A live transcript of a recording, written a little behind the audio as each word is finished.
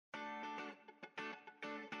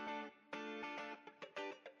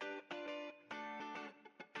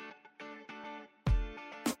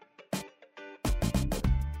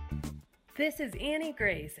This is Annie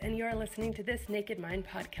Grace, and you're listening to This Naked Mind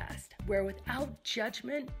podcast, where without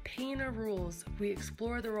judgment, pain, or rules, we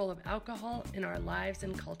explore the role of alcohol in our lives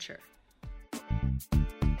and culture.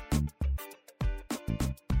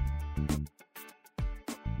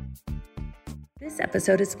 This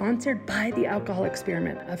episode is sponsored by The Alcohol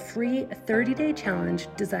Experiment, a free 30-day challenge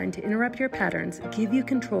designed to interrupt your patterns, give you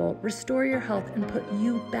control, restore your health, and put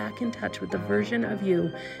you back in touch with the version of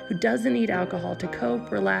you who doesn't need alcohol to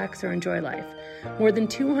cope, relax, or enjoy life. More than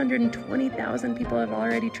 220,000 people have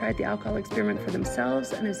already tried The Alcohol Experiment for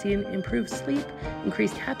themselves and have seen improved sleep,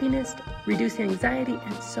 increased happiness, reduced anxiety,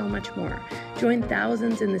 and so much more. Join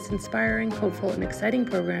thousands in this inspiring, hopeful, and exciting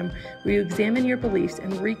program where you examine your beliefs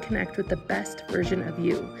and reconnect with the best version of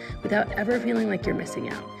you without ever feeling like you're missing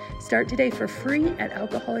out. Start today for free at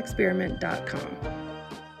alcoholexperiment.com.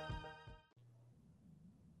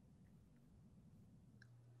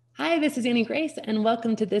 Hi, this is Annie Grace, and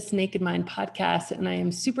welcome to This Naked Mind podcast. And I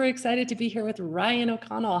am super excited to be here with Ryan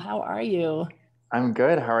O'Connell. How are you? I'm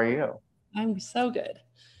good. How are you? I'm so good.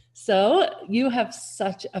 So you have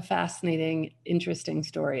such a fascinating, interesting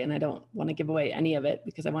story, and I don't want to give away any of it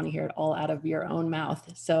because I want to hear it all out of your own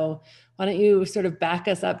mouth. So why don't you sort of back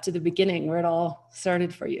us up to the beginning where it all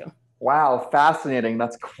started for you? Wow, fascinating.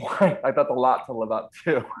 That's quite, that's a lot to live up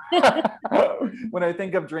to. When I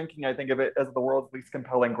think of drinking, I think of it as the world's least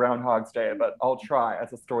compelling Groundhog's Day, but I'll try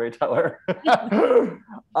as a storyteller.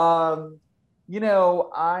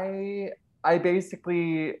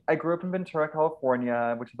 I grew up in Ventura,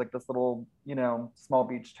 California, which is like this little, small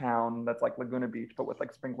beach town that's like Laguna Beach, but with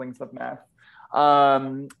like sprinklings of meth.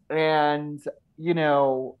 I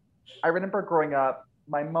remember growing up,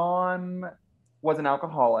 my mom was an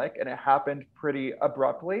alcoholic, and it happened pretty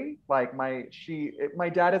abruptly. Like my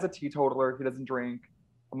dad is a teetotaler, he doesn't drink.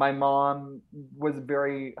 My mom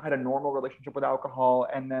had a normal relationship with alcohol,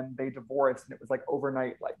 and then they divorced, and it was like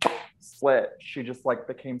overnight, like split. She just like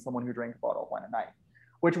became someone who drank a bottle of wine a night,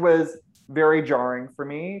 which was very jarring for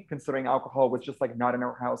me, considering alcohol was just like not in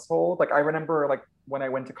our household. Like I remember like when I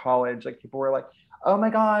went to college, like people were like, oh my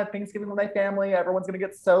God, Thanksgiving with my family, everyone's gonna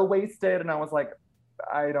get so wasted. And I was like,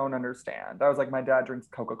 I don't understand. I was like, my dad drinks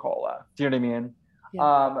Coca-Cola. Do you know what I mean?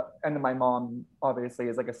 Yeah. And then my mom obviously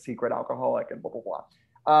is like a secret alcoholic and blah, blah, blah.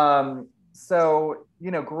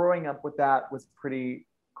 Growing up with that was pretty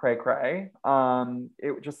cray cray.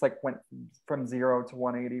 It just like went from 0 to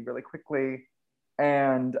 180 really quickly.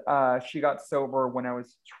 And she got sober when I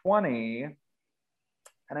was 20.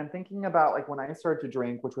 And I'm thinking about like when I started to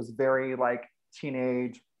drink, which was very like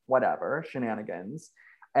teenage, whatever, shenanigans.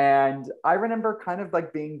 And I remember kind of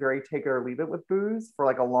like being very take it or leave it with booze for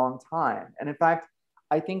like a long time. And in fact,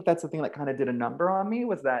 I think that's the thing that kind of did a number on me,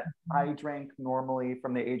 was that I drank normally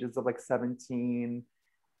from the ages of like 17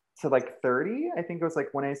 to like 30. I think it was like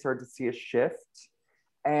when I started to see a shift.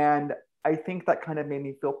 And I think that kind of made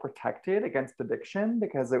me feel protected against addiction,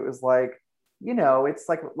 because it was like, it's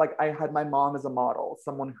like I had my mom as a model,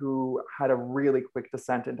 someone who had a really quick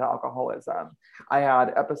descent into alcoholism. I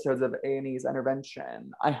had episodes of A&E's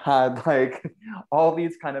Intervention. I had like all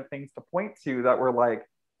these kind of things to point to that were like,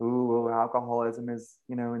 ooh, alcoholism is,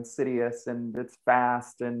 insidious and it's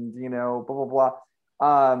fast and, blah, blah, blah.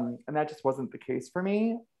 And that just wasn't the case for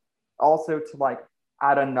me. Also, to like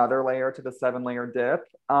add another layer to the 7-layer dip,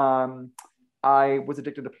 I was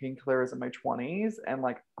addicted to painkillers in my 20s, and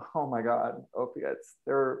like, oh my God, opiates.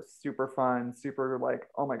 They're super fun, super like,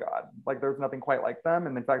 oh my God, like there's nothing quite like them.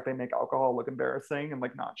 And in fact, they make alcohol look embarrassing and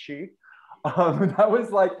like not chic. That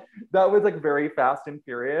was like very fast and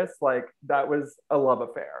furious. Like that was a love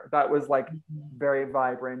affair. That was like very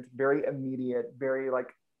vibrant, very immediate, very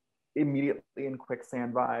like immediately in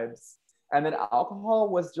quicksand vibes. And then alcohol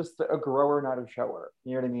was just a grower, not a shower.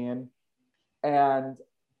 You know what I mean? And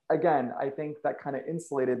again, I think that kind of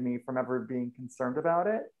insulated me from ever being concerned about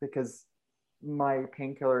it, because my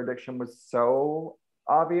painkiller addiction was so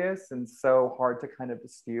obvious and so hard to kind of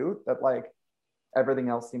dispute that like everything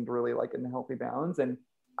else seemed really like in healthy bounds. And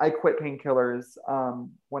I quit painkillers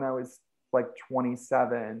when I was like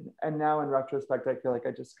 27. And now in retrospect, I feel like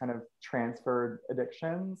I just kind of transferred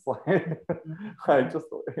addictions, like I just,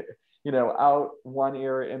 out one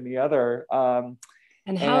ear in the other.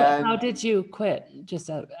 And how did you quit? Just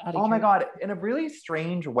out of oh my God, in a really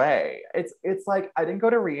strange way. It's like I didn't go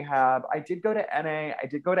to rehab. I did go to NA. I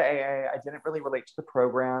did go to AA. I didn't really relate to the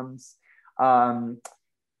programs.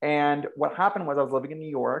 And what happened was I was living in New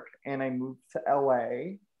York, and I moved to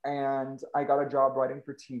LA, and I got a job writing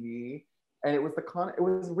for TV. And it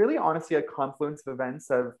was really honestly a confluence of events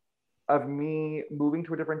of me moving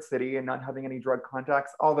to a different city and not having any drug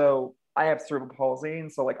contacts. Although I have cerebral palsy,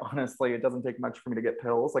 and so like honestly, it doesn't take much for me to get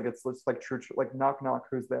pills. Like it's just like true, like knock knock,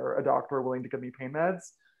 who's there? A doctor willing to give me pain meds.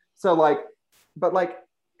 So like, but like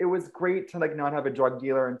it was great to like not have a drug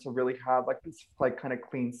dealer and to really have like this like kind of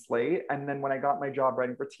clean slate. And then when I got my job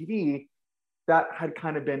writing for TV, that had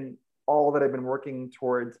kind of been all that I've been working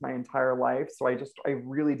towards my entire life. So I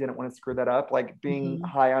really didn't want to screw that up. Like being Mm-hmm.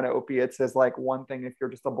 high on opiates is like one thing if you're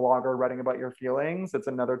just a blogger writing about your feelings. It's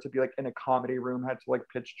another to be like in a comedy room, had to like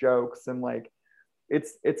pitch jokes and like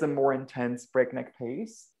it's a more intense breakneck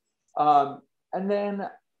pace. And then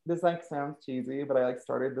this like sounds cheesy, but I like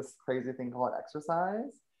started this crazy thing called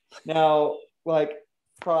exercise. Now, like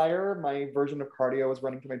prior, my version of cardio was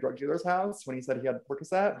running to my drug dealer's house when he said he had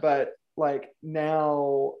Percocet, but like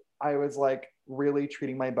now I was like really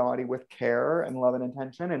treating my body with care and love and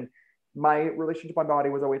intention. And my relationship to my body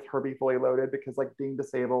was always Herbie fully loaded because like being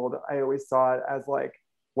disabled, I always saw it as like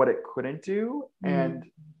what it couldn't do. Mm-hmm. And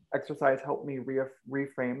exercise helped me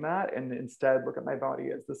reframe that and instead look at my body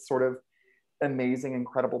as this sort of amazing,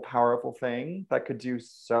 incredible, powerful thing that could do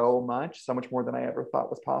so much more than I ever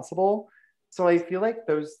thought was possible. So I feel like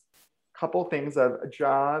those couple things of a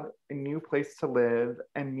job, a new place to live,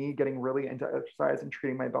 and me getting really into exercise and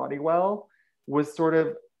treating my body well was sort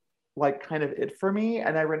of like kind of it for me.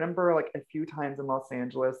 And I remember like a few times in Los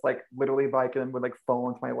Angeles, like literally Vicodin would like fall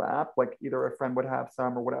into my lap, like either a friend would have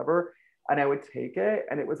some or whatever, and I would take it.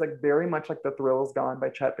 And it was like very much like The Thrill Is Gone by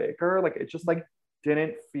Chet Baker. Like it just like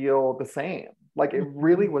didn't feel the same. Like it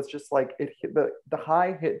really was just like it hit the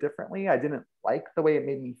high hit differently. I didn't like the way it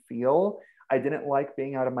made me feel. I didn't like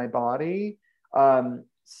being out of my body.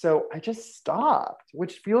 So I just stopped,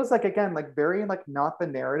 which feels like again like very like not the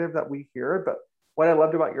narrative that we hear. But what I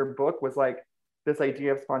loved about your book was like this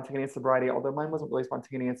idea of spontaneous sobriety, although mine wasn't really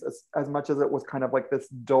spontaneous as much as it was kind of like this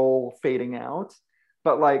dull fading out.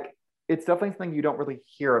 But like it's definitely something you don't really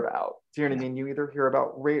hear about. Do you know what I mean? You either hear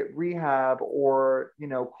about rehab or, you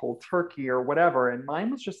know, cold turkey or whatever. And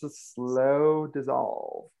mine was just a slow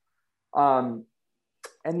dissolve. Um,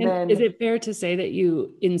 and And is then, it fair to say that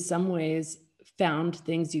you, in some ways, found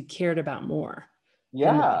things you cared about more than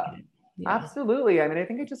yeah, Vicodin? Yeah. absolutely. I mean, I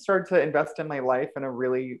think I just started to invest in my life in a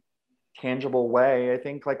really tangible way. I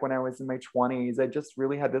think like when I was in my 20s, I just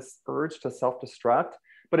really had this urge to self-destruct,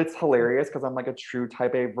 but it's hilarious because I'm like a true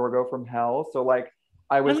type A Virgo from hell. So like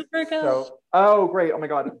I I'm was a Virgo. so oh great. Oh my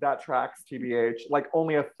god, that tracks TBH. Like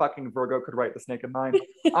only a fucking Virgo could write The Naked Mind.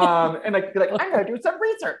 And like be like, I'm gonna do some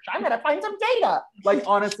research. I'm gonna find some data. Like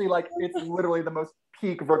honestly, like it's literally the most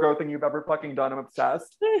peak Virgo thing you've ever fucking done. I'm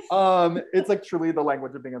obsessed. It's like truly the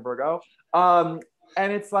language of being a Virgo. And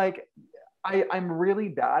it's like I'm really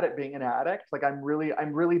bad at being an addict. Like I'm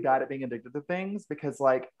really bad at being addicted to things because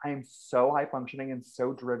like I'm so high functioning and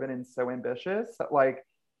so driven and so ambitious that like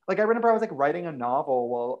I remember I was like writing a novel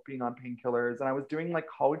while being on painkillers and I was doing like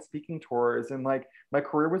college speaking tours and like my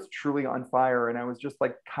career was truly on fire and I was just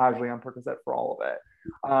like casually on Percocet for all of it.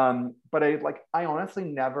 But I honestly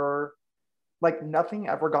never like nothing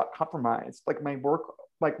ever got compromised. Like my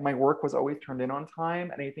work was always turned in on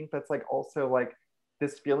time. And I think that's like also like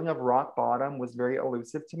this feeling of rock bottom was very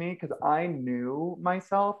elusive to me because I knew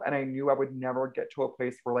myself and I knew I would never get to a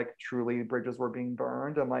place where like truly bridges were being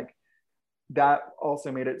burned. And like that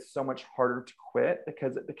also made it so much harder to quit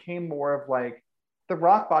because it became more of like the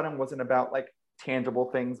rock bottom wasn't about like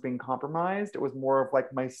tangible things being compromised. It was more of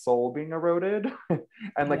like my soul being eroded and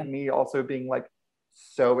Yeah. like me also being like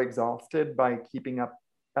so exhausted by keeping up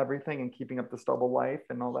everything and keeping up this double life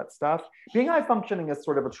and all that stuff. Being high functioning is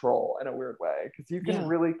sort of a troll in a weird way because you can Yeah.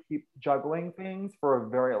 really keep juggling things for a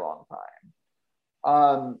very long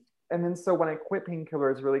time. And then so when I quit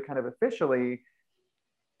painkillers really kind of officially,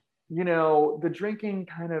 you know, the drinking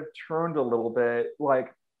kind of turned a little bit.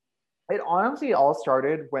 Like it honestly all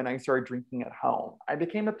started when I started drinking at home. I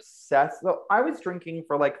became obsessed. So I was drinking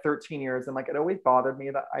for like 13 years and like it always bothered me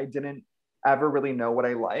that I didn't ever really know what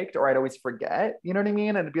I liked or I'd always forget, you know what I mean?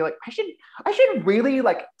 And it'd be like, I should really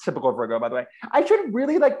like typical Virgo, by the way. I should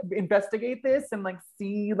really like investigate this and like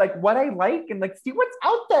see like what I like and like see what's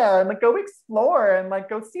out there and like go explore and like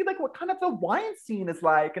go see like what kind of the wine scene is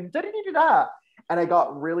like and da da da da. And I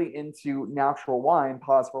got really into natural wine,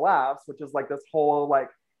 pause for laughs, which is like this whole like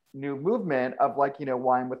new movement of like, you know,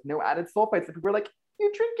 wine with no added sulfites. And people are like,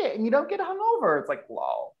 you drink it and you don't get hungover. It's like,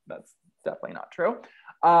 lol, that's definitely not true.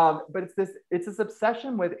 But it's this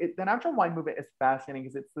obsession with it. The natural wine movement is fascinating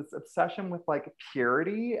because it's this obsession with like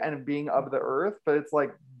purity and being of the earth. But it's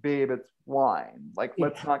like, babe, it's wine. Like,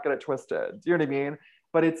 let's not get it twisted. Do you know what I mean?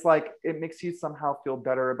 But it's like it makes you somehow feel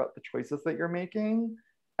better about the choices that you're making,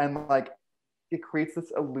 and like it creates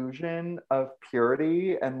this illusion of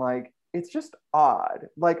purity and like it's just odd.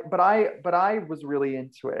 Like, but I was really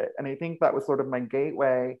into it. And I think that was sort of my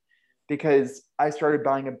gateway because I started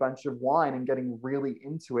buying a bunch of wine and getting really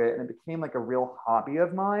into it. And it became like a real hobby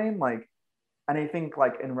of mine. Like, and I think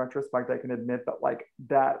like in retrospect, I can admit that like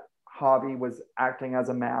that hobby was acting as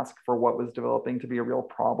a mask for what was developing to be a real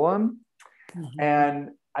problem. Mhm. And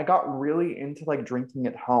I got really into like drinking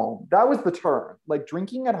at home. That was the term. Like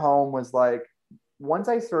drinking at home was like, once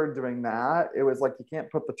I started doing that, it was like you can't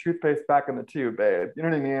put the toothpaste back in the tube, babe. You know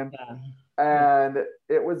what I mean? Yeah. Yeah. And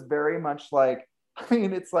it was very much like, I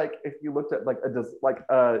mean, it's like if you looked at like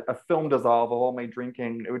a film dissolve of all my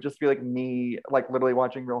drinking, it would just be like me like literally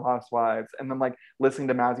watching Real Housewives and then like listening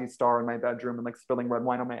to Mazzy Star in my bedroom and like spilling red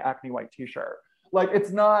wine on my acne white t-shirt. Like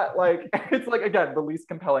it's not like it's like again the least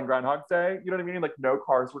compelling Groundhog Day. You know what I mean? Like no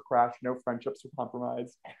cars were crashed, no friendships were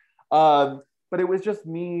compromised. But it was just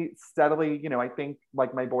me steadily, you know, I think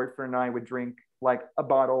like my boyfriend and I would drink like a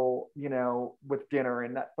bottle, you know, with dinner,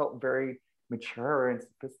 and that felt very mature and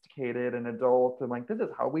sophisticated and adult. And like, this is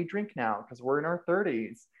how we drink now because we're in our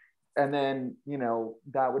 30s. And then, you know,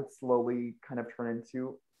 that would slowly kind of turn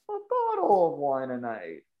into a bottle of wine a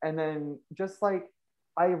night. And then just like,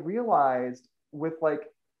 I realized with like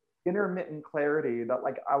intermittent clarity that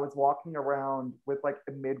like I was walking around with like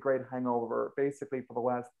a mid-grade hangover basically for the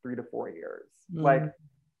last 3 to 4 years. Like, Mm.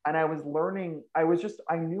 and I was learning, I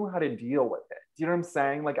knew how to deal with it. Do you know what I'm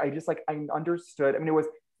saying? Like, I understood. I mean, it was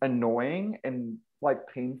annoying and like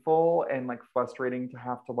painful and like frustrating to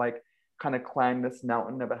have to like kind of climb this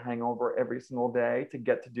mountain of a hangover every single day to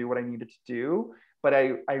get to do what I needed to do. But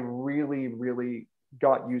I really, really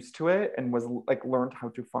got used to it and was like learned how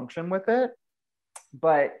to function with it.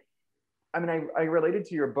 But I mean, I related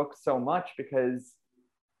to your book so much because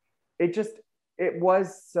it just it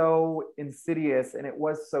was so insidious and it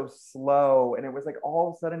was so slow and it was like all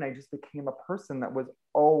of a sudden I just became a person that was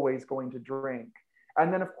always going to drink.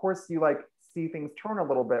 And then of course you like see things turn a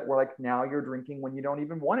little bit where like now you're drinking when you don't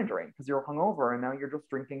even want to drink because you're hungover, and now you're just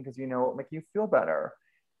drinking because you know it'll make you feel better.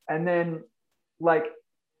 And then like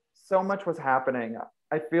so much was happening.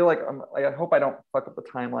 I feel like I hope I don't fuck up the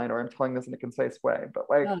timeline or I'm telling this in a concise way, but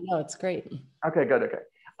like, Oh, no, it's great. okay, good,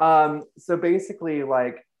 okay. So basically,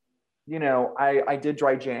 like, you know, I did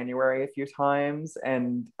dry January a few times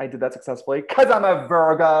and I did that successfully because I'm a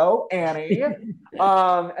Virgo, Annie.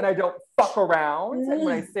 And I don't fuck around. And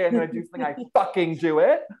when I say I'm gonna do something, I fucking do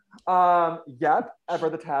it. Yep, ever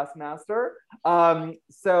the taskmaster.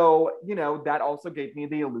 So, you know, that also gave me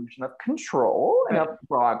the illusion of control and of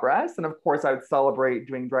progress. And of course, I would celebrate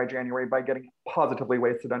doing dry January by getting positively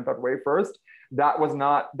wasted on February 1st. That was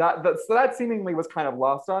not so that seemingly was kind of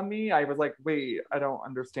lost on me. I was like, wait, I don't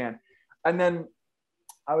understand. And then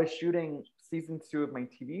I was shooting season 2 of my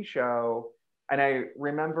TV show. And I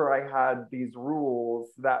remember I had these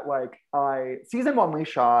rules that like season 1 we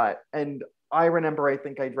shot, and I remember I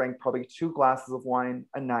think I drank probably 2 glasses of wine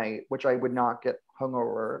a night, which I would not get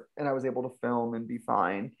hungover, and I was able to film and be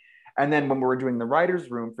fine. And then when we were doing the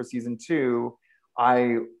writer's room for season 2,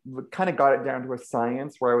 I kind of got it down to a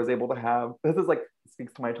science where I was able to have this is like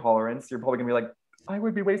speaks to my tolerance. You're probably gonna be like, I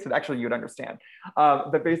would be wasted. Actually, you'd understand.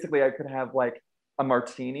 But basically, I could have like a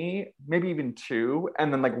martini, maybe even 2,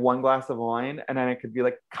 and then like 1 glass of wine, and then I could be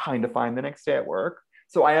like kind of fine the next day at work.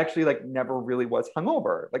 So I actually like never really was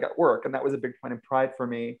hungover like at work, and that was a big point of pride for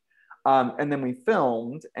me. And then we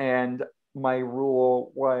filmed, and my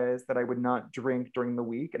rule was that I would not drink during the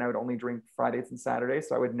week, and I would only drink Fridays and Saturdays,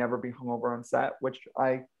 so I would never be hungover on set, which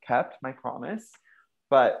I kept my promise.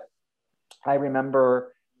 But I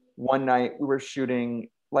remember one night we were shooting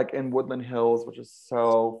like in Woodland Hills, which is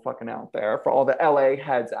so fucking out there for all the LA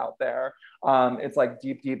heads out there. It's like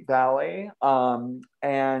deep, deep valley.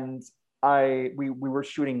 And we were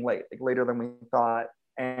shooting late, like later than we thought.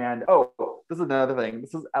 And oh, this is another thing.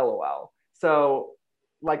 This is LOL. So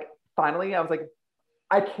like finally I was like,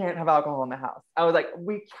 I can't have alcohol in the house. I was like,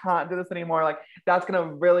 we can't do this anymore. Like, that's gonna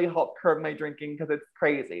really help curb my drinking because it's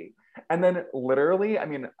crazy. And then literally, I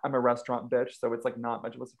mean, I'm a restaurant bitch, so it's like not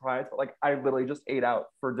much of a surprise, but like I literally just ate out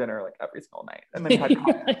for dinner like every single night. And then had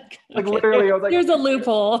like Okay, literally, I was like, here's a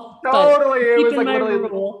loophole. totally. It was Keeping like my literally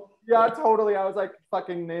rule. yeah, totally. I was like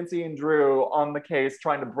fucking Nancy and Drew on the case,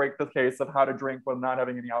 trying to break the case of how to drink while not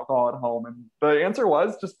having any alcohol at home. And the answer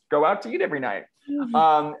was just go out to eat every night.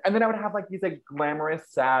 And then I would have like these like glamorous,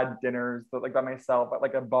 sad dinners, but like by myself at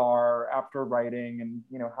like a bar after writing, and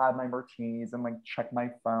you know, had my martinis and like check my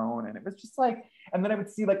phone. And it was just like, and then I would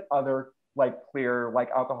see like other like clear like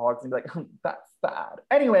alcoholics and be like, that's sad.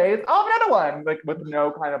 Anyways, I'll have another one, like with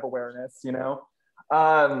no kind of awareness, you know.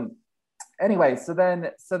 Anyway, so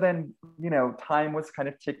then you know, time was kind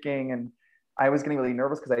of ticking, and I was getting really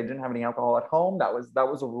nervous because I didn't have any alcohol at home. That was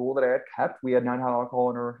a rule that I had kept. We had not had alcohol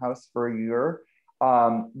in our house for a year,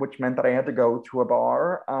 which meant that I had to go to a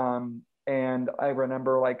bar. And I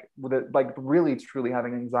remember like with it, like really truly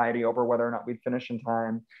having anxiety over whether or not we'd finish in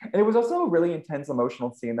time. And it was also a really intense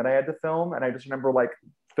emotional scene that I had to film. And I just remember like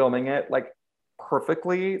filming it like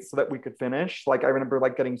perfectly so that we could finish. Like I remember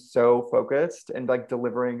like getting so focused and like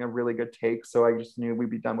delivering a really good take. So I just knew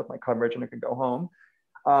we'd be done with my coverage and I could go home.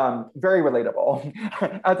 Very relatable.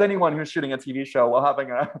 As anyone who's shooting a TV show while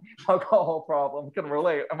having a alcohol problem can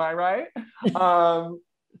relate. Am I right? Um,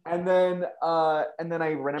 and then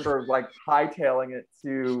I remember like hightailing it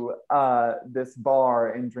to this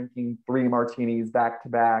bar and drinking 3 martinis back to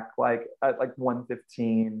back, like at like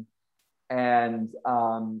 1:15, and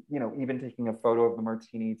even taking a photo of the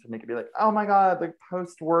martini to make it be like, oh my god, like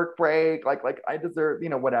post work break, like I deserve,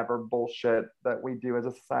 whatever bullshit that we do as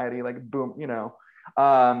a society, like boom,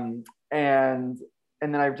 um, and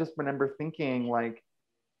and then I just remember thinking like,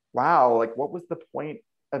 wow, like what was the point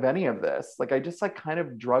of any of this? Like I just like kind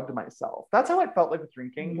of drugged myself. That's how it felt like with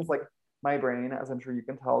drinking, because like my brain, as I'm sure you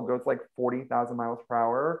can tell, goes like 40,000 miles per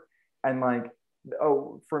hour. And like,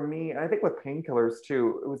 oh, for me, and I think with painkillers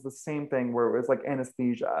too, it was the same thing where it was like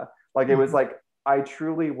anesthesia. Like it was like I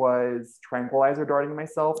truly was tranquilizer darting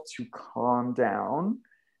myself to calm down.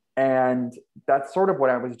 And that's sort of what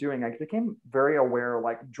I was doing. I became very aware,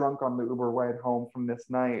 like drunk on the Uber ride home from this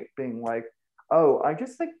night, being like, oh, I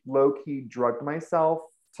just like low key drugged myself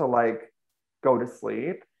to like go to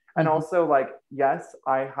sleep. And also, like, yes,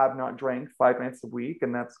 I have not drank 5 nights a week,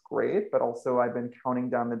 and that's great. But also, I've been counting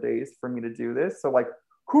down the days for me to do this. So, like,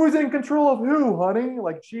 who's in control of who, honey?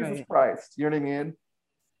 Like, Jesus Christ. You know what I mean?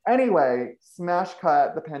 Anyway, smash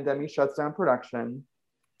cut, the pandemic shuts down production.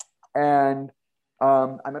 And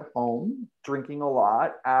I'm at home drinking a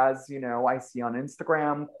lot, as I see on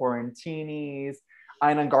Instagram, quarantinis,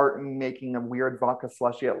 Ina Garten making a weird vodka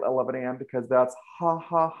slushy at 11 a.m. because that's ha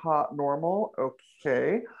ha ha normal.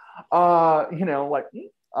 Okay. Like,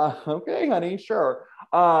 okay, honey, sure.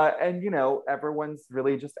 And everyone's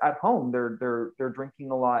really just at home. They're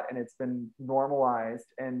drinking a lot, and it's been normalized,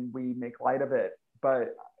 and we make light of it.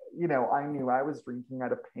 But I knew I was drinking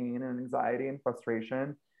out of pain and anxiety and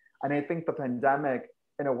frustration. And I think the pandemic,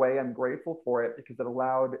 in a way, I'm grateful for it because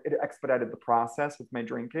it expedited the process with my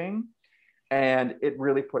drinking. And it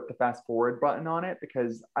really put the fast forward button on it,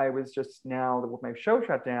 because I was just, now with my show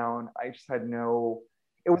shut down, I just had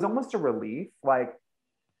it was almost a relief. Like,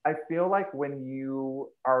 I feel like when you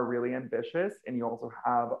are really ambitious and you also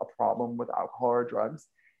have a problem with alcohol or drugs,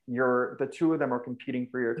 the two of them are competing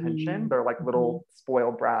for your attention. They're like little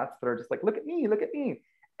spoiled brats that are just like, look at me, look at me.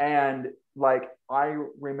 And like, I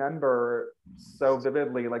remember so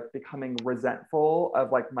vividly like becoming resentful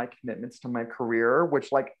of like my commitments to my career,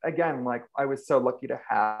 which like, again, like I was so lucky to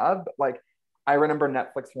have. But like, I remember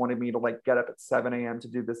Netflix wanted me to like get up at 7 a.m. to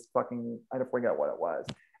do this fucking, I don't forget what it was.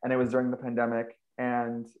 And it was during the pandemic,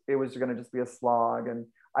 and it was going to just be a slog. And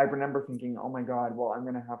I remember thinking, oh my God, well, I'm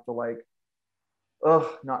going to have to like,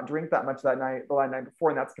 not drink that much that night, the night before.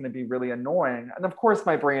 And that's going to be really annoying. And of course,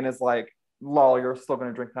 my brain is like, lol, you're still going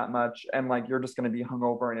to drink that much. And like, you're just going to be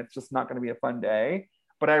hungover and it's just not going to be a fun day.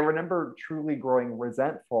 But I remember truly growing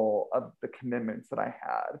resentful of the commitments that I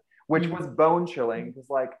had, which was bone chilling, because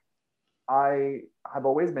like, I have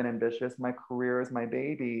always been ambitious. My career is my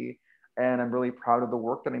baby, and I'm really proud of the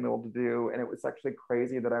work that I'm able to do. And it was actually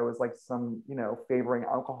crazy that I was like favoring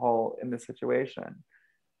alcohol in this situation.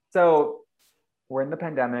 So we're in the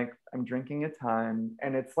pandemic, I'm drinking a ton,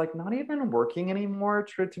 and it's like not even working anymore,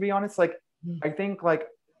 to be honest. Like, I think like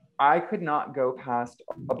I could not go past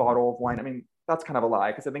a bottle of wine. I mean, that's kind of a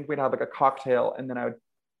lie, because I think we'd have like a cocktail and then I would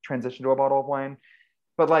transition to a bottle of wine.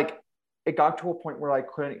 But like, it got to a point where I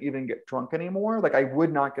couldn't even get drunk anymore. Like, I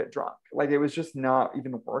would not get drunk. Like, it was just not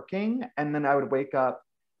even working. And then I would wake up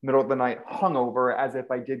middle of the night hungover, as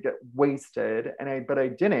if I did get wasted, but I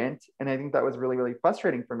didn't. And I think that was really, really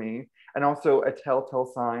frustrating for me, and also a telltale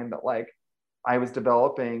sign that like I was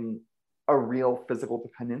developing a real physical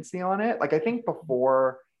dependency on it. Like, I think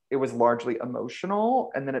before it was largely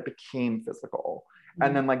emotional, and then it became physical.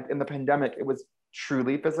 And then like in the pandemic, it was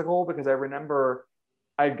truly physical, because I remember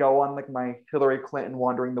I'd go on like my Hillary Clinton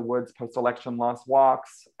wandering the woods post-election lost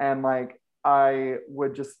walks, and like I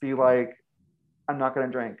would just be like, I'm not going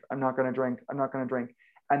to drink. I'm not going to drink. I'm not going to drink.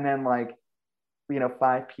 And then like,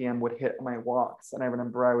 5 p.m. would hit my walks. And I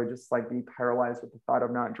remember I would just like be paralyzed with the thought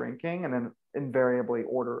of not drinking, and then invariably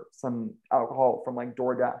order some alcohol from like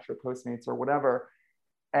DoorDash or Postmates or whatever.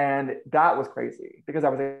 And that was crazy, because I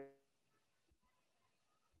was.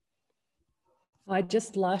 I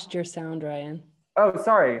just lost your sound, Ryan. Oh,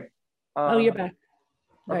 sorry. Oh, you're back.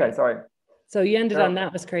 Okay, Right. sorry. So you ended on So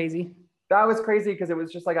that was crazy. that was crazy because it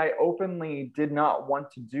was just like I openly did not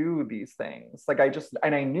want to do these things. Like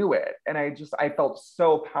and I knew it. And I felt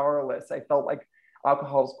so powerless. I felt like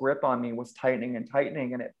alcohol's grip on me was tightening and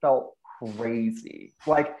tightening, and it felt crazy.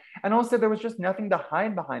 Like, and also there was just nothing to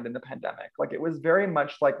hide behind in the pandemic. Like, it was very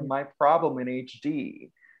much like my problem in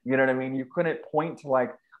HD. You know what I mean? You couldn't point to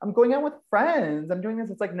like, I'm going out with friends, I'm doing this.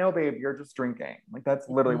 It's like, no, babe, you're just drinking. Like, that's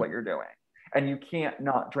literally Mhm. what you're doing, and you can't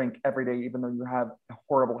not drink every day, even though you have a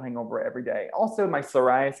horrible hangover every day. Also, my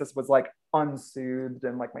psoriasis was like unsoothed,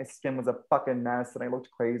 and like my skin was a fucking mess, and I looked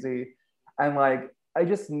crazy, and like I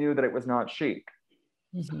just knew that it was not chic.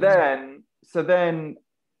 So Mhm. then, so then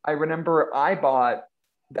I remember I bought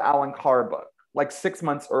the Alan Carr book like 6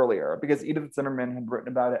 months earlier because Edith Zimmerman had written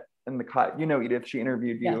about it in the cut. You know, Edith, she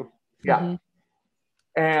interviewed Yeah. you. Yeah. Mhm.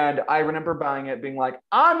 And I remember buying it, being like,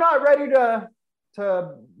 I'm not ready to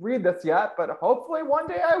read this yet, but hopefully one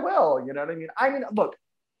day I will. You know what I mean? I mean, look,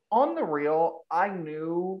 on the real,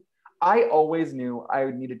 I always knew I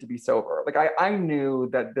needed to be sober. Like I knew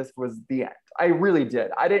that this was the end. I really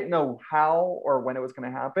did. I didn't know how or when it was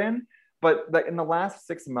going to happen, but like in the last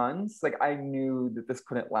 6 months, like I knew that this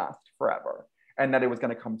couldn't last forever and that it was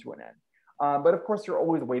going to come to an end. But of course, you're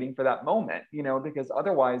always waiting for that moment, you know, because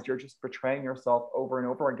otherwise you're just betraying yourself over and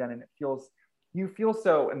over again. And you feel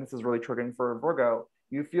so, and this is really triggering for Virgo,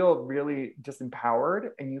 you feel really disempowered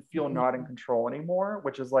and you feel not in Mhm. control anymore,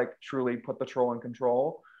 which is like truly put the troll in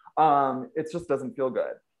control. It just doesn't feel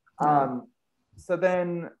good. No. Um, so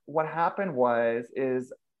then what happened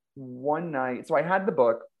is one night, so I had the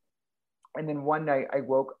book, and then one night I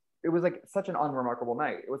woke, it was like such an unremarkable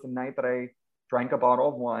night. It was a night that I drank a bottle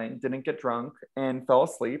of wine, didn't get drunk, and fell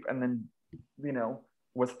asleep, and then, you know,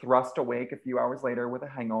 was thrust awake a few hours later with a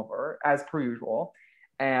hangover, as per usual,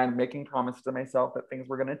 and making promises to myself that things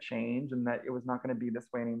were going to change and that it was not going to be this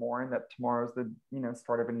way anymore, and that tomorrow's the, you know,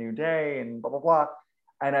 start of a new day, and blah blah blah.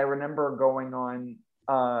 And I remember going on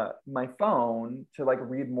my phone to like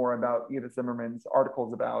read more about Edith Zimmerman's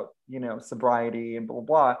articles about, you know, sobriety and blah blah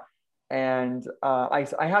blah. And I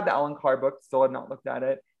had the Alan Carr book, still had not looked at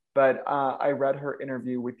it, but I read her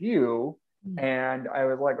interview with you, and I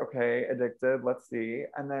was like, okay, addicted, let's see.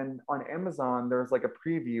 And then on Amazon, there's like a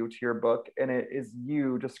preview to your book, and it is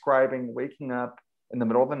you describing waking up in the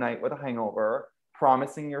middle of the night with a hangover,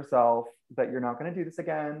 promising yourself that you're not going to do this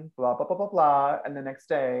again, blah, blah, blah, blah, blah. And the next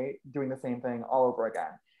day, doing the same thing all over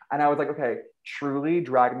again. And I was like, okay, truly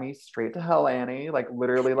drag me straight to hell, Annie. Like,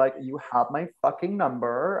 literally, like, you have my fucking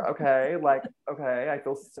number. Okay. Like, okay, I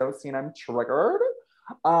feel so seen. I'm triggered.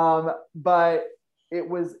 But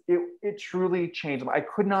it truly changed. I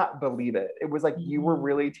could not believe it. It was like you were Mhm.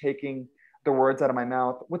 really taking the words out of my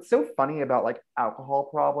mouth. What's so funny about like alcohol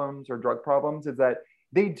problems or drug problems is that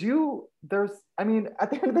I mean, at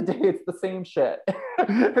the end of the day, it's the same shit.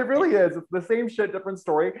 It really is. It's the same shit, different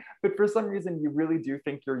story. But for some reason, you really do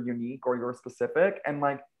think you're unique or you're specific. And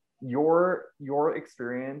like your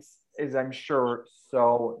experience is, I'm sure,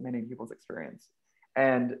 so many people's experience.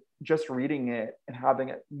 And just reading it and having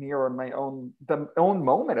it mirror the own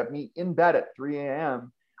moment of me in bed at 3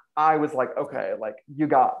 a.m., I was like, okay, like you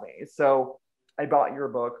got me. So I bought your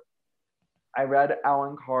book. I read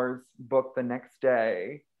Alan Carr's book the next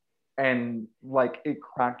day, and like it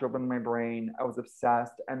cracked open my brain. I was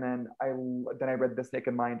obsessed. And then I read This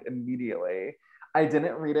Naked Mind immediately. I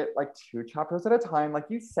didn't read it like two chapters at a time, like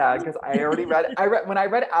you said, because I read when I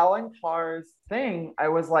read Alan Carr's thing, I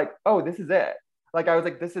was like, oh, this is it. Like I was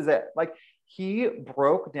like, this is it. Like he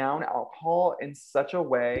broke down alcohol in such a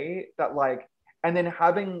way that like, and then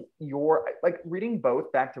having your like reading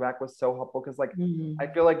both back to back was so helpful because like I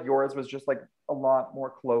Mhm. feel like yours was just like a lot more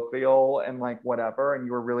colloquial and like whatever, and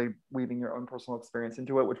you were really weaving your own personal experience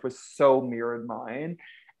into it, which was so mirrored mine.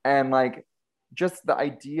 And like just the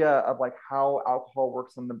idea of like how alcohol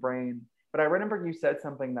works in the brain. But I remember you said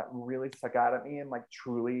something that really stuck out at me, and like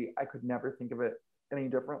truly I could never think of it any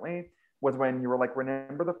differently, was when you were like,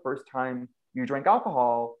 remember the first time you drank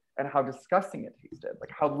alcohol and how disgusting it tasted,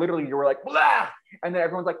 like how literally you were like blah, and then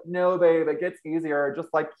everyone's like, no babe, it gets easier, just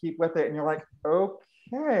like keep with it. And you're like,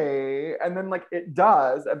 okay. And then like it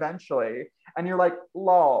does eventually, and you're like,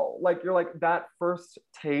 lol, like you're like, that first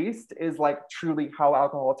taste is like truly how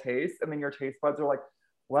alcohol tastes, and then your taste buds are like,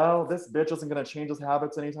 well, this bitch isn't going to change his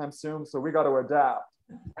habits anytime soon, so we got to adapt.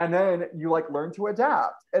 And then you like learn to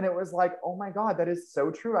adapt, and it was like, oh my god, that is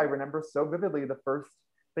so true. I remember so vividly the first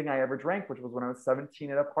thing I ever drank, which was when I was 17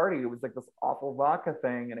 at a party. It was like this awful vodka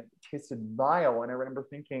thing, and it tasted vile. And I remember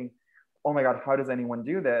thinking, oh my god, how does anyone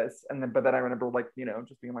do this? And then but then I remember like, you know,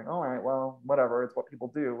 just being like, all right, well, whatever, it's what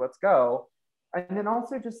people do, let's go. And then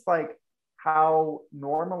also just like how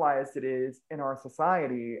normalized it is in our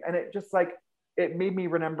society. And it just like, it made me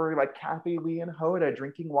remember like Kathy Lee and Hoda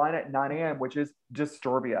drinking wine at 9 a.m., which is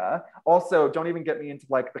disturbia. Also, don't even get me into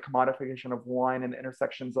like the commodification of wine and the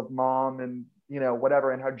intersections of mom and, you know,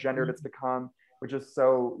 whatever, and how gendered it's become, which is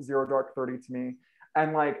so zero dark 30 to me.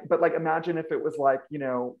 And like, but like, imagine if it was like, you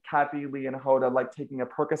know, Kathy Lee and Hoda like taking a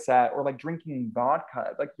Percocet or like drinking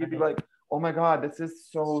vodka. Like, you'd be like, oh my God, this is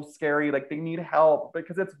so scary. Like, they need help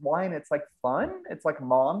because it's wine. It's like fun. It's like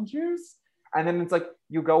mom juice. And then it's like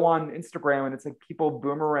you go on Instagram and it's like people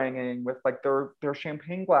boomeranging with like their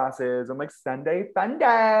champagne glasses and like Sunday fun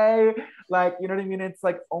day. Like, you know what I mean? It's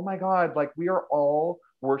like, oh my God, like we are all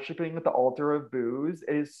worshiping at the altar of booze.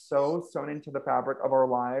 It is so sewn into the fabric of our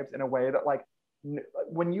lives in a way that like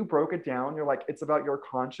when you broke it down, you're like, it's about your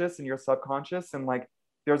conscious and your subconscious. And like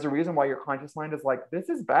there's a reason why your conscious mind is like, this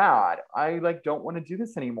is bad. I like don't want to do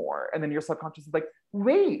this anymore. And then your subconscious is like,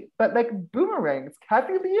 wait, but like boomerangs,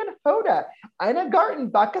 Kathy Lee and Hoda, Ina Garten,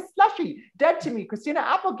 vodka slushy, dead to me, Christina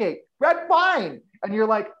Applegate, red wine. And you're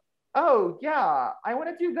like, oh yeah, I want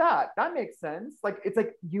to do that. That makes sense. Like it's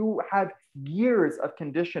like you have years of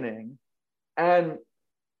conditioning and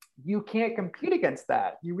you can't compete against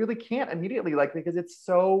that. You really can't immediately, like, because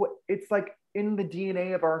it's like in the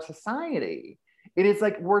DNA of our society. It is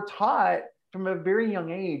like we're taught from a very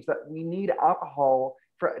young age that we need alcohol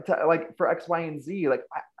for X, Y, and Z. Like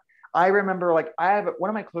I remember like I have one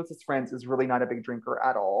of my closest friends is really not a big drinker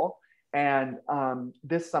at all. And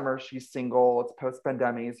this summer she's single, it's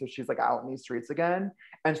post-pandemic, so she's like out in these streets again.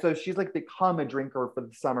 And so she's like become a drinker for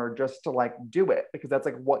the summer just to like do it because that's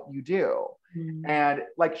like what you do. And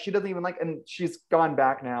like she doesn't even like, and she's gone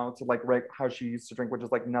back now to like how she used to drink, which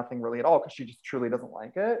is like nothing really at all because she just truly doesn't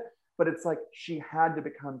like it. But it's like she had to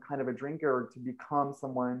become kind of a drinker to become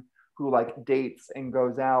someone who like dates and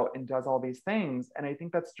goes out and does all these things. And I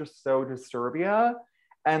think that's just so disturbia.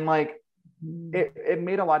 And like it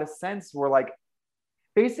made a lot of sense where like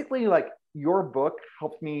basically like your book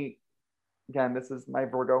helped me, again, this is my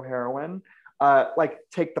Virgo heroine, like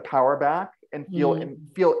take the power back and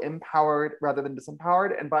feel empowered rather than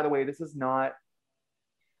disempowered. And by the way, this is not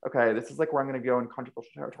okay, this is like where I'm going to go in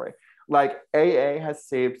controversial territory. Like AA has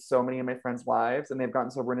saved so many of my friends' lives and they've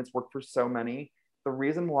gotten sober and it's worked for so many. The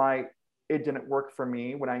reason why it didn't work for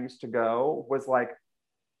me when I used to go was like,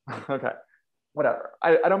 okay, whatever.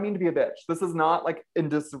 I don't mean to be a bitch. This is not like in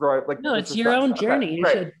disregard, like no, it's your own journey.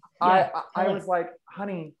 Okay, you should. I was like,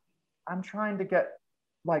 honey, I'm trying to get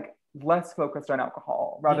like less focused on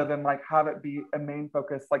alcohol rather than like have it be a main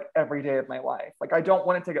focus like every day of my life. Like I don't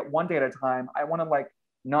want to take it one day at a time. I want to like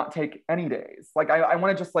not take any days. Like I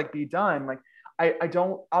want to just like be done. Like I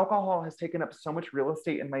don't, alcohol has taken up so much real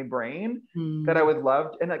estate in my brain that I would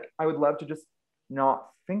love, and like I would love to just not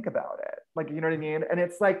think about it. Like, you know what I mean? And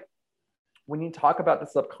it's like when you talk about the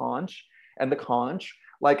subconscious and the conch,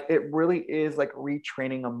 like it really is like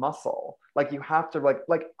retraining a muscle. Like you have to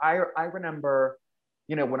like I remember,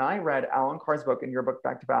 you know, when I read Alan Carr's book and your book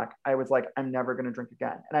back to back, I was like, I'm never going to drink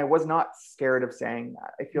again. And I was not scared of saying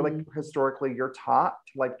that. I feel like historically you're taught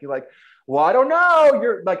to like be like, well, I don't know.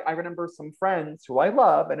 You're like, I remember some friends who I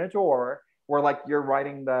love and adore where like you're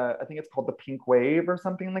writing I think it's called the pink wave or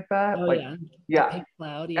something like that. Oh, like, yeah. The pink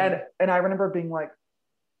cloud. Yeah. And I remember being like,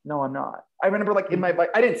 no, I'm not. I remember like in my, like,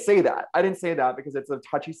 I didn't say that. I didn't say that because it's a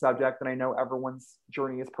touchy subject and I know everyone's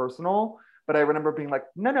journey is personal, but I remember being like,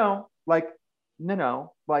 no, like,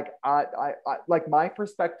 no, like I like my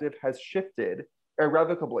perspective has shifted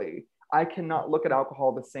irrevocably. I cannot look at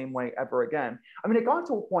alcohol the same way ever again. I mean, it got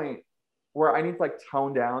to a point where I need to like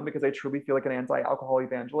tone down because I truly feel like an anti-alcohol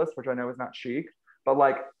evangelist, which I know is not chic. But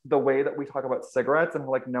like the way that we talk about cigarettes and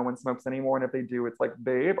how like no one smokes anymore, and if they do, it's like,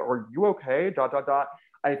 babe, are you okay? Dot dot dot.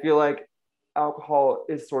 I feel like alcohol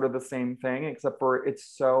is sort of the same thing, except for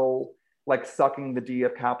it's so like sucking the D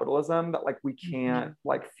of capitalism that like we can't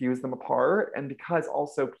like fuse them apart. And because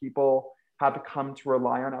also people have come to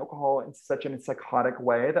rely on alcohol in such a psychotic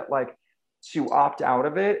way that like to opt out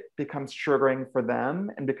of it becomes triggering for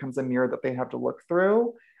them and becomes a mirror that they have to look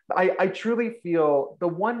through. I truly feel the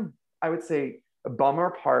one, I would say, a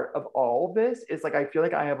bummer part of all of this is like I feel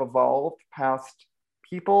like I have evolved past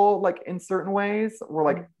people like in certain ways where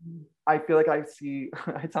like I feel like I see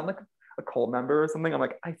I sound like a cult member or something. I'm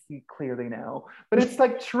like, I see clearly now. But it's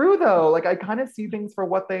like true though. Like I kind of see things for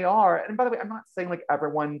what they are. And by the way, I'm not saying like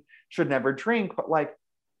everyone should never drink, but like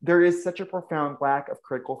there is such a profound lack of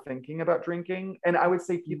critical thinking about drinking. And I would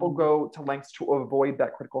say people go to lengths to avoid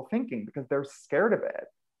that critical thinking because they're scared of it.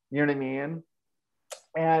 You know what I mean?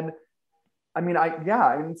 And I mean,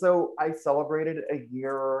 and so I celebrated a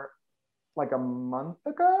year like a month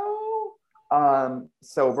ago.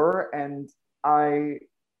 sober. And I,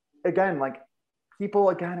 again, like people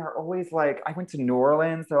again are always like, I went to New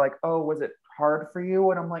Orleans. They're like, oh, was it hard for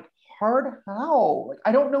you? And I'm like, hard how? Like,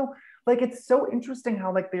 I don't know. Like, it's so interesting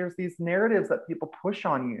how like there's these narratives that people push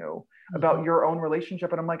on you about your own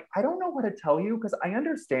relationship. And I'm like, I don't know what to tell you because I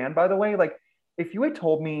understand, by the way, like if you had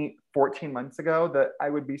told me 14 months ago that I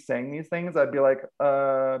would be saying these things, I'd be like,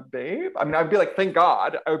 babe. I mean, I'd be like, thank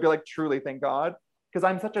God. I would be like, truly, thank God. Because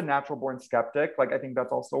I'm such a natural born skeptic. Like, I think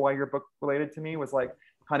that's also why your book related to me was like,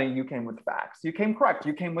 honey, you came with facts. You came correct.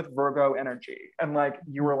 You came with Virgo energy. And like,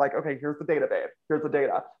 you were like, okay, here's the data, babe. Here's the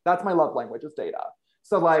data. That's my love language is data.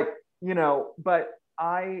 So like, you know, but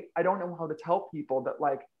I don't know how to tell people that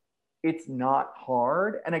like, it's not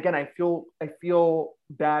hard. And again, I feel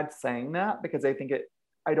bad saying that because I think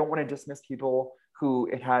I don't want to dismiss people who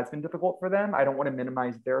it has been difficult for them. I don't want to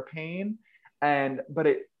minimize their pain. But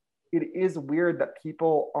it is weird that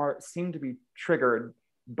people seem to be triggered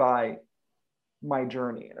by my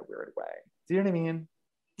journey in a weird way. Do you know what I mean?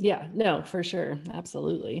 Yeah, no, for sure.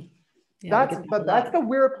 Absolutely. Yeah, That's the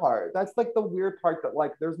weird part. That's like the weird part that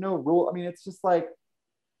like there's no rule. I mean, it's just like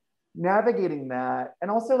navigating that. And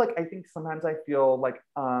also like I think sometimes I feel like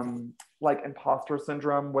imposter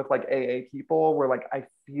syndrome with like AA people where like I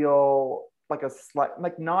feel like a slight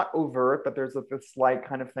like not overt, but there's this slight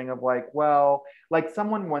kind of thing of like, well, like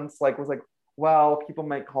someone once like was like, well, people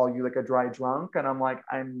might call you like a dry drunk. And I'm like,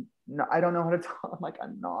 I'm no, I don't know how to talk. I'm like,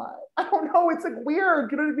 I'm not. I don't know. It's like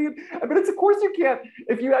weird. You know what I mean? But it's of course you can't.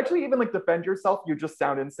 If you actually even like defend yourself, you just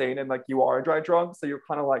sound insane and like you are a dry drunk. So you're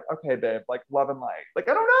kind of like, okay, babe, like love and light. Like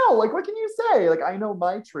I don't know. Like what can you say? Like I know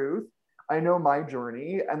my truth. I know my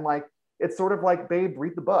journey, and like it's sort of like, babe,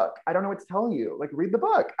 read the book. I don't know what to tell you. Like read the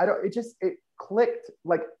book. I don't. It clicked.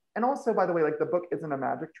 Like and also by the way, like the book isn't a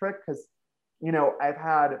magic trick because you know I've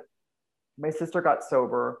had my sister got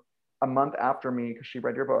sober a month after me because she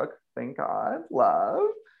read your book. Thank God, love.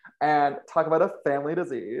 And talk about a family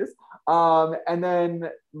disease. And then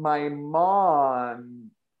my mom,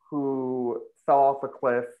 who fell off a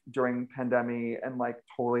cliff during pandemic and like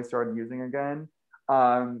totally started using again,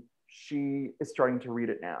 she is starting to read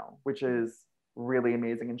it now, which is really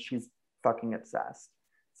amazing. And she's fucking obsessed.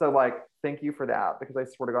 So like, thank you for that because I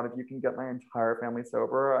swear to God, if you can get my entire family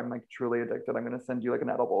sober, I'm like truly addicted. I'm gonna send you like an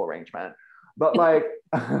edible arrangement. But like,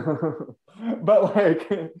 but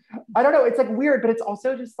like, I don't know. It's like weird, but it's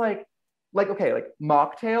also just like okay, like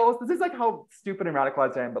mocktails. This is like how stupid and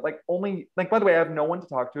radicalized I am. But like only like by the way, I have no one to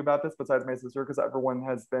talk to about this besides my sister because everyone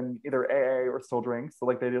has been either AA or still drinks, so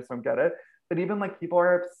like they just don't get it. But even like people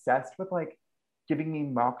are obsessed with like giving me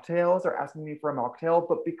mocktails or asking me for a mocktail.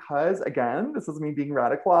 But because again, this is me being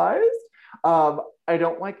radicalized. I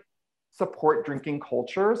don't like support drinking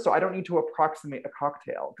culture. So I don't need to approximate a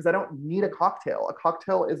cocktail because I don't need a cocktail. A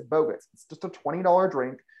cocktail is bogus. It's just a $20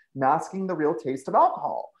 drink masking the real taste of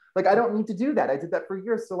alcohol. Like I don't need to do that. I did that for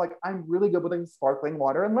years. So like I'm really good with like sparkling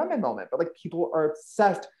water and lemon moment. But like people are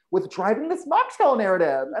obsessed with driving this mocktail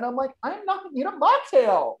narrative. And I'm like, I'm not gonna need a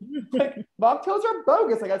mocktail. Like mocktails are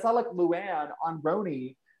bogus. Like I saw like Luann on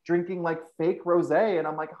Roni drinking like fake rosé. And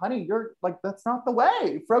I'm like, honey, you're like, that's not the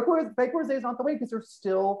way. Fake rosé is not the way because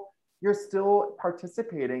you're still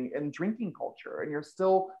participating in drinking culture and you're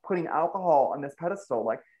still putting alcohol on this pedestal.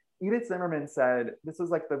 Like Edith Zimmerman said, this is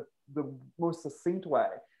like the most succinct way.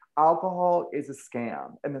 Alcohol is a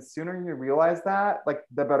scam. And the sooner you realize that, like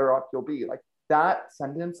the better off you'll be. Like that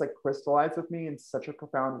sentence like crystallized with me in such a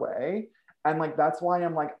profound way. And like that's why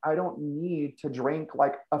I'm like, I don't need to drink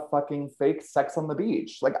like a fucking fake Sex on the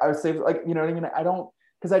Beach. Like I would say, like, you know what I mean? I don't,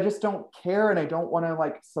 because I just don't care and I don't want to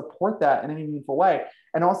like support that in any meaningful way.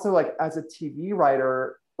 And also like as a TV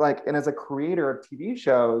writer, like, and as a creator of TV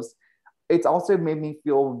shows, it's also made me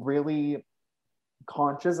feel really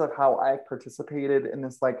conscious of how I participated in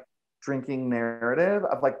this like drinking narrative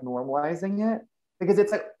of like normalizing it. Because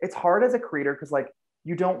it's like, it's hard as a creator because like,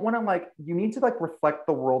 you don't want to like, you need to like reflect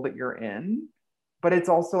the world that you're in, but it's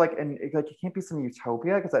also like, and it, like, it can't be some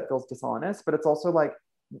utopia because that feels dishonest, but it's also like,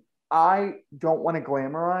 I don't want to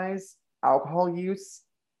glamorize alcohol use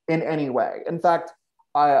in any way. In fact,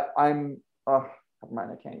 I'm never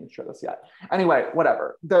mind, I can't even share this yet. Anyway,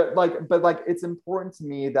 whatever. But like it's important to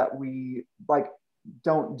me that we like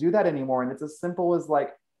don't do that anymore. And it's as simple as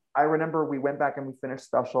like I remember we went back and we finished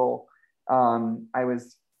special. I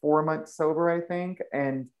was 4 months sober, I think,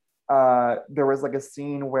 and there was like a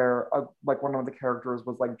scene where like one of the characters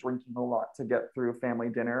was like drinking a lot to get through family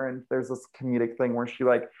dinner, and there's this comedic thing where she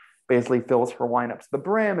like basically fills her wine up to the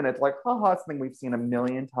brim, and it's like haha, it's something we've seen a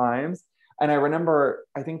million times. And I remember,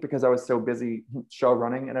 I think because I was so busy show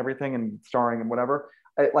running and everything and starring and whatever,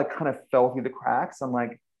 it like kind of fell through the cracks. I'm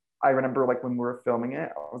like, I remember like when we were filming it,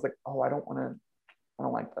 I was like, oh, I don't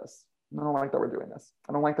like this. I don't like that we're doing this.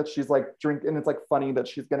 I don't like that she's like drink, and it's like funny that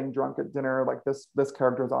she's getting drunk at dinner. Like this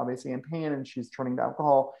character is obviously in pain, and she's turning to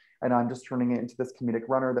alcohol, and I'm just turning it into this comedic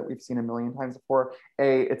runner that we've seen a million times before.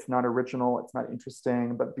 A, it's not original, it's not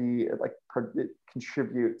interesting, but B, it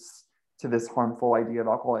contributes to this harmful idea of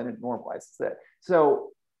alcohol and it normalizes it. So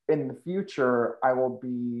in the future, I will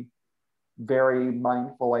be very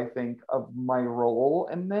mindful, I think, of my role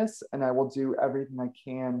in this, and I will do everything I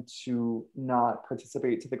can to not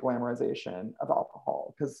participate to the glamorization of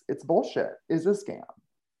alcohol because it's bullshit. It's a scam.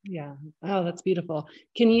 Yeah. Oh, that's beautiful.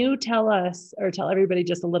 Can you tell us or tell everybody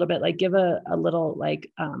just a little bit, like give a little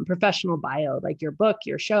like professional bio, like your book,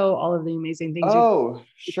 your show, all of the amazing things you've Oh,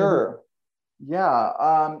 sure. Yeah.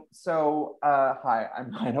 Hi,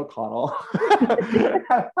 I'm Ryan O'Connell.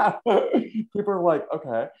 People are like,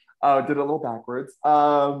 okay. Did it a little backwards.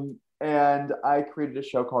 And I created a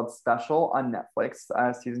show called Special on Netflix.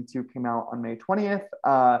 Season 2 came out on May 20th.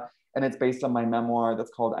 And it's based on my memoir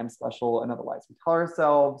that's called I'm Special and Other Lies We Tell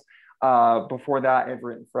Ourselves. Before that, I've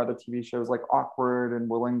written for other TV shows like Awkward and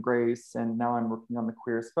Will and Grace. And now I'm working on the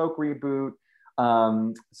Queer as Folk reboot.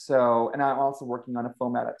 And I'm also working on a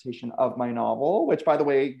film adaptation of my novel, which by the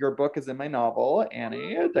way, your book is in my novel,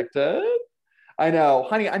 Annie Addicted. I know,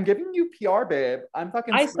 honey, I'm giving you PR, babe. I'm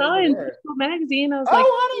fucking. I saw in People Magazine. I was like,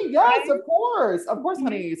 honey, yes, of course,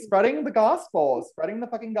 honey, spreading the gospel, spreading the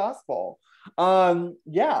fucking gospel.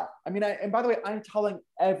 Yeah, I mean, and by the way, I'm telling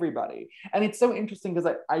everybody, and it's so interesting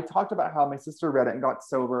because I talked about how my sister read it and got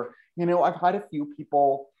sober. You know, I've had a few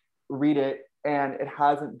people read it and it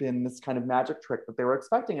hasn't been this kind of magic trick that they were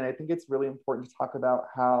expecting. And I think it's really important to talk about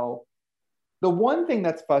how the one thing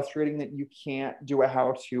that's frustrating that you can't do a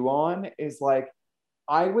how-to on is like,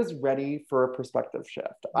 I was ready for a perspective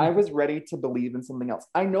shift. I was ready to believe in something else.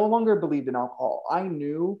 I no longer believed in alcohol. I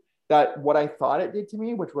knew that what I thought it did to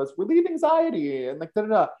me, which was relieve anxiety and like,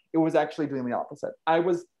 it was actually doing the opposite. I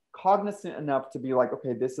was cognizant enough to be like,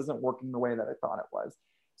 okay, this isn't working the way that I thought it was.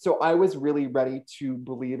 So I was really ready to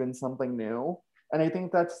believe in something new. And I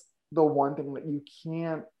think that's the one thing that you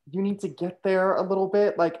need to get there a little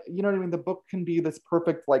bit. Like, you know what I mean? The book can be this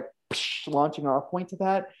perfect, like, launching off point to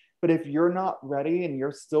that. But if you're not ready and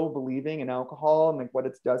you're still believing in alcohol and like what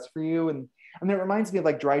it does for you, and it reminds me of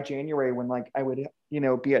like Dry January when like I would,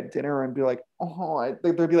 be at dinner and be like,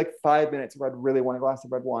 there'd be like 5 minutes where I'd really want a glass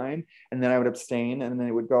of red wine. And then I would abstain and then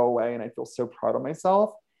it would go away. And I feel so proud of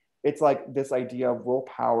myself. It's like this idea of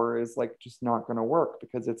willpower is like just not going to work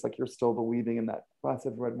because it's like you're still believing in that glass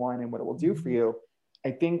of red wine and what it will do for you.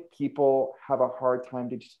 I think people have a hard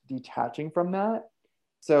time detaching from that.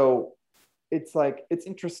 So it's like, it's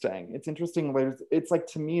interesting. It's interesting. It's like,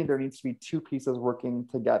 to me, there needs to be two pieces working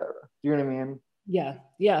together. Do you know what I mean?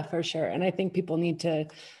 Yeah, for sure. And I think people need to,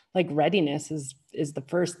 like, readiness is the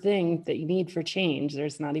first thing that you need for change.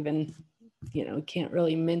 There's not even, can't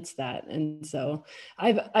really mince that. And so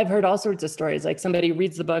I've heard all sorts of stories. Like somebody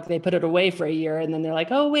reads the book, they put it away for a year and then they're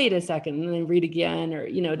like, oh, wait a second. And then they read again or,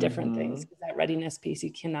 different things. That readiness piece,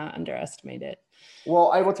 you cannot underestimate it.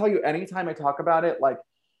 Well, I will tell you, anytime I talk about it, like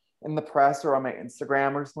in the press or on my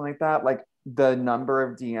Instagram or something like that, like the number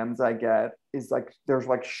of DMs I get is like, there's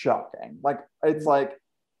like shocking. Like, it's like,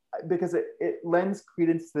 because it lends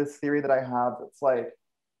credence to this theory that I have. It's like,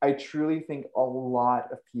 I truly think a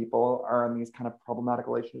lot of people are in these kind of problematic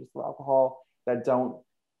relationships with alcohol that don't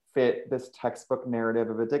fit this textbook narrative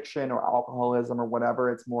of addiction or alcoholism or whatever.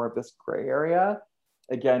 It's more of this gray area.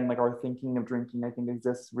 Again, like our thinking of drinking, I think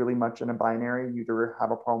exists really much in a binary. You either have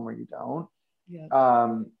a problem or you don't. Yeah.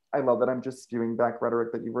 I love that I'm just spewing back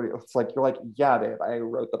rhetoric that you've already, it's like, you're like, yeah, babe, I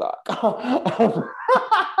wrote the doc.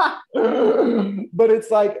 but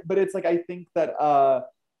it's like, I think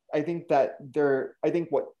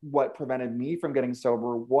what prevented me from getting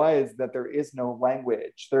sober was that there is no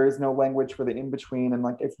language. There is no language for the in-between. And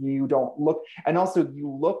like, if you don't look, and also you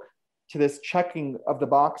look to this checking of the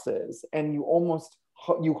boxes and you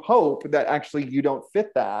hope that actually you don't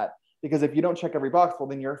fit that, because if you don't check every box, well,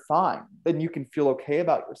 then you're fine. Then you can feel okay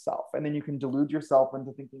about yourself. And then you can delude yourself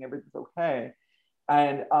into thinking everything's okay.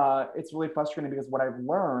 And it's really frustrating because what I've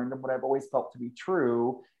learned and what I've always felt to be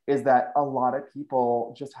true is that a lot of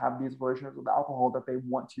people just have these versions of alcohol that they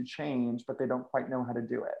want to change, but they don't quite know how to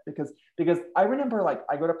do it. Because I remember, like,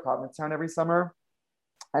 I go to Provincetown every summer,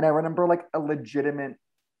 and I remember like a legitimate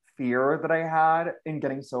fear that I had in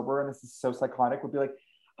getting sober, and this is so psychotic, would be like,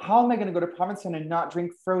 how am I going to go to Provincetown and not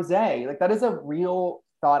drink frosé? Like, that is a real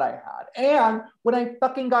thought I had. And when I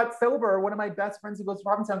fucking got sober, one of my best friends who goes to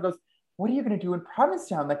Provincetown goes, what are you going to do in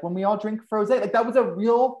Provincetown? Like, when we all drink frosé? Like, that was a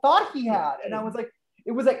real thought he had. And I was like,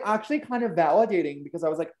 it was like actually kind of validating, because I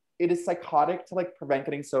was like, it is psychotic to like prevent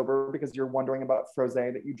getting sober because you're wondering about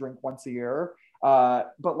frosé that you drink once a year.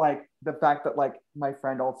 But like the fact that like my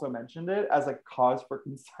friend also mentioned it as a cause for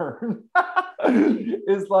concern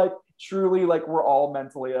is like truly like we're all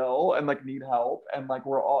mentally ill and like need help and like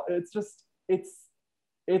we're all it's just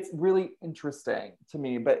it's really interesting to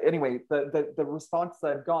me. But anyway, the response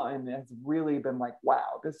that I've gotten has really been like,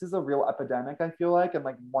 wow, this is a real epidemic, I feel like, and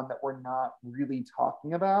like one that we're not really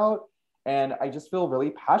talking about. And I just feel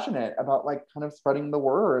really passionate about like kind of spreading the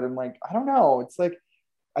word. And like, I don't know, it's like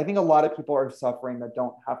I think a lot of people are suffering that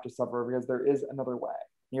don't have to suffer because there is another way.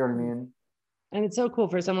 You know what I mean? And it's so cool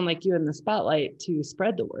for someone like you in the spotlight to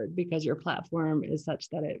spread the word because your platform is such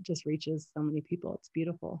that it just reaches so many people. It's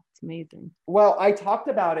beautiful. It's amazing. Well, I talked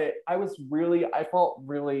about it. I felt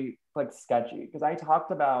really like sketchy because I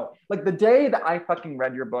talked about like the day that I fucking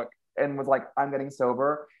read your book and was like, I'm getting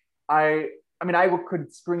sober. I mean,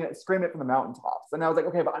 could scream it from the mountaintops. And I was like,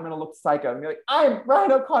 okay, but I'm going to look psycho. And you're like, I'm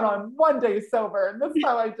Ryan O'Connor on one day sober. And this is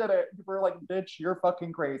how I did it. People were like, bitch, you're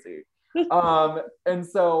fucking crazy. And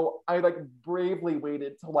so I like bravely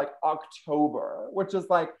waited till like October, which was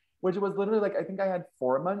literally like, I think I had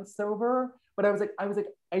 4 months sober, but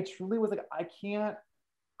I truly was like, I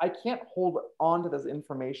can't hold on to this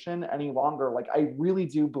information any longer. Like, I really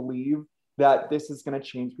do believe that this is going to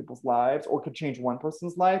change people's lives or could change one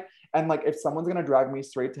person's life. And like, if someone's going to drag me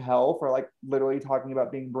straight to hell for like literally talking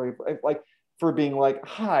about being brave, like for being like,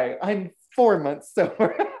 hi, I'm 4 months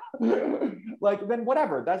sober. Like, then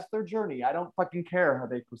whatever, that's their journey. I don't fucking care how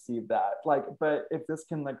they perceive that. Like, but if this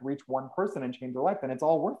can like reach one person and change their life, then it's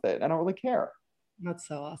all worth it. I don't really care. That's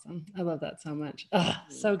so awesome. I love that so much. Oh,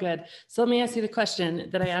 so good. So let me ask you the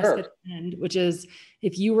question that I asked at the end, which is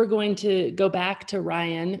if you were going to go back to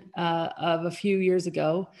Ryan of a few years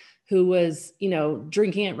ago, who was, you know,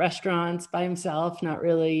 drinking at restaurants by himself, not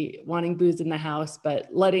really wanting booze in the house, but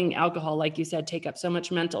letting alcohol, like you said, take up so much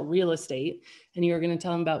mental real estate, and you were going to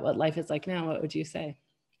tell him about what life is like now, what would you say?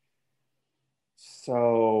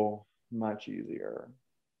 So much easier.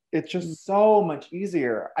 It's just so much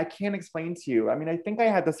easier. I can't explain to you. I mean, I think I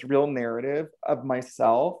had this real narrative of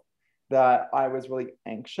myself that I was really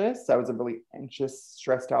anxious. I was a really anxious,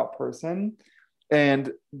 stressed out person.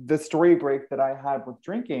 And the story break that I had with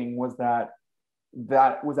drinking was that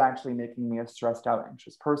that was actually making me a stressed out,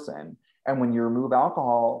 anxious person. And when you remove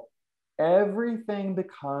alcohol, everything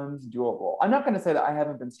becomes doable. I'm not going to say that I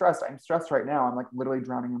haven't been stressed. I'm stressed right now. I'm like literally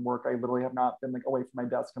drowning in work. I literally have not been like away from my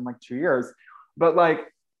desk in like 2 years. But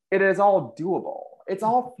like it is all doable. It's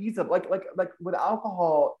all feasible. Like with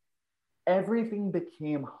alcohol, everything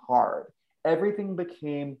became hard. Everything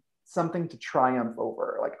became something to triumph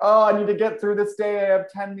over. Like, oh, I need to get through this day. I have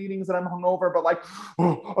 10 meetings and I'm hungover, but like,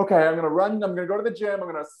 oh, okay, I'm gonna run, I'm gonna go to the gym, I'm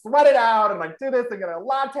gonna sweat it out and like do this and get a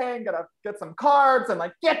latte and gotta get some carbs and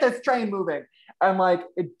like get this train moving. And like,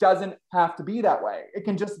 it doesn't have to be that way. It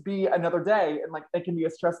can just be another day and like, it can be a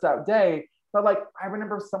stressed out day. But like, I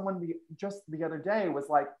remember someone just the other day was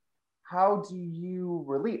like, how do you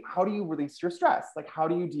release your stress? Like, how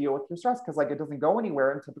do you deal with your stress? Because like, it doesn't go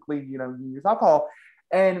anywhere. And typically, you know, you use alcohol.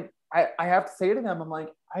 And I have to say to them, I'm like,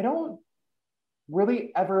 I don't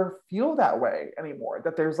really ever feel that way anymore,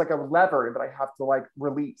 that there's like a lever that I have to like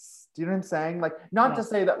release. Do you know what I'm saying? Like, not to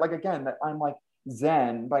say that like, again, that I'm like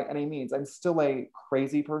Zen by any means. I'm still a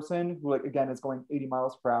crazy person who like, again, is going 80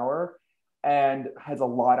 miles per hour and has a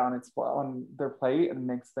lot on their plate and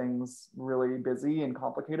makes things really busy and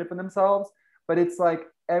complicated for themselves. But it's like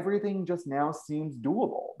everything just now seems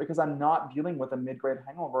doable because I'm not dealing with a mid-grade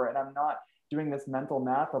hangover and I'm not doing this mental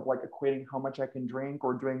math of like equating how much I can drink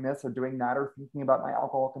or doing this or doing that or thinking about my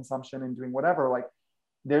alcohol consumption and doing whatever. Like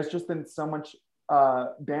there's just been so much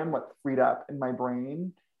bandwidth freed up in my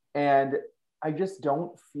brain. And I just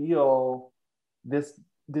don't feel this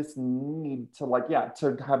need to like, yeah,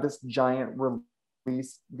 to have this giant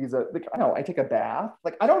release visa. Like, I don't know, I take a bath.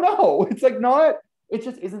 Like, I don't know. It's like not, it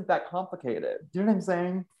just isn't that complicated. Do you know what I'm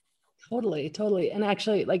saying? Totally. And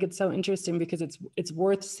actually, like, it's so interesting because it's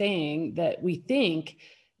worth saying that we think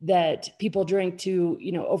that people drink to,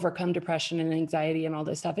 you know, overcome depression and anxiety and all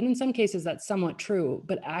this stuff. And in some cases that's somewhat true,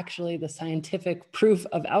 but actually the scientific proof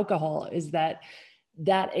of alcohol is that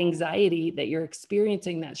anxiety that you're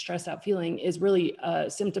experiencing, that stressed out feeling, is really a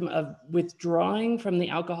symptom of withdrawing from the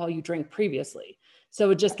alcohol you drank previously. So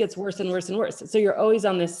it just gets worse and worse and worse. So you're always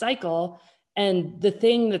on this cycle. And the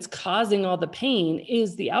thing that's causing all the pain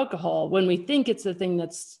is the alcohol when we think it's the thing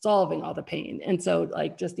that's solving all the pain. And so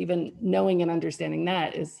like just even knowing and understanding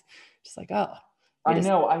that is just like, oh. I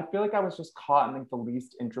know. I feel like I was just caught in like the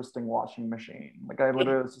least interesting washing machine. Like I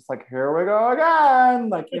literally was just like, here we go again.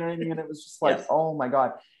 Like, you know what I mean? It was just like, oh my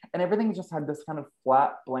God. And everything just had this kind of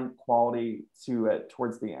flat, blank quality to it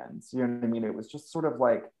towards the end. You know what I mean? It was just sort of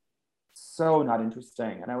like so not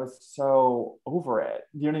interesting. And I was so over it.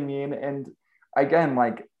 You know what I mean? And again,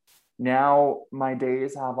 like now my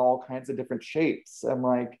days have all kinds of different shapes. And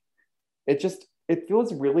like, it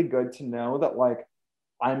feels really good to know that like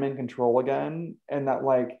I'm in control again, and that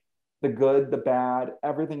like the good, the bad,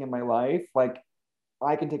 everything in my life, like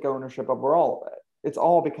I can take ownership over all of it. It's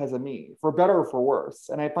all because of me, for better or for worse.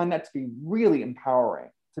 And I find that to be really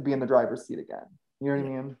empowering, to be in the driver's seat again. You know what I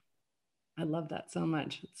mean? I love that so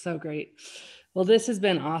much. It's so great. Well, this has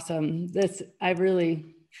been awesome. I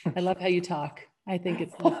love how you talk. I think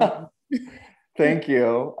it's so fun. Thank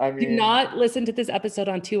you. I mean, do not listen to this episode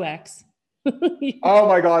on 2X. Oh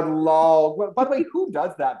my God, lol. By the way, who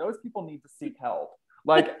does that? Those people need to seek help.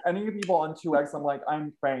 Like any people on 2X, I'm like,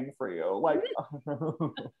 I'm praying for you. Like,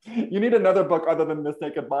 you need another book other than This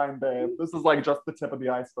Naked Mind, babe. This is like just the tip of the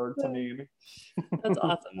iceberg to me. That's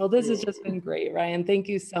awesome. Well, this has just been great, Ryan. Thank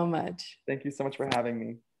you so much. Thank you so much for having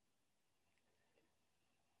me.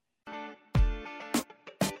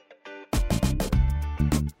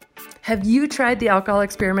 Have you tried the alcohol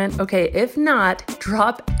experiment? Okay, if not,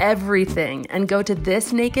 drop everything and go to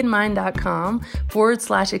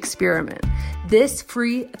thisnakedmind.com/experiment. This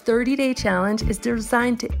free 30-day challenge is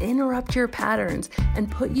designed to interrupt your patterns and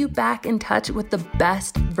put you back in touch with the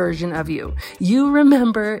best version of you. You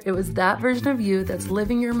remember it was that version of you that's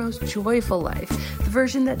living your most joyful life, the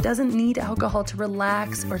version that doesn't need alcohol to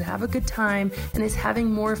relax or to have a good time and is having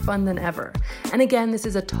more fun than ever. And again, this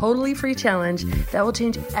is a totally free challenge that will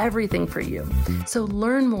change everything for you. So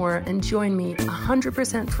learn more and join me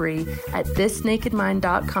 100% free at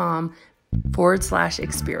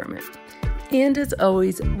thisnakedmind.com/experiment. And as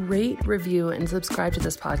always, rate, review, and subscribe to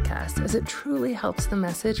this podcast, as it truly helps the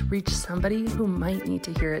message reach somebody who might need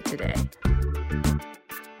to hear it today.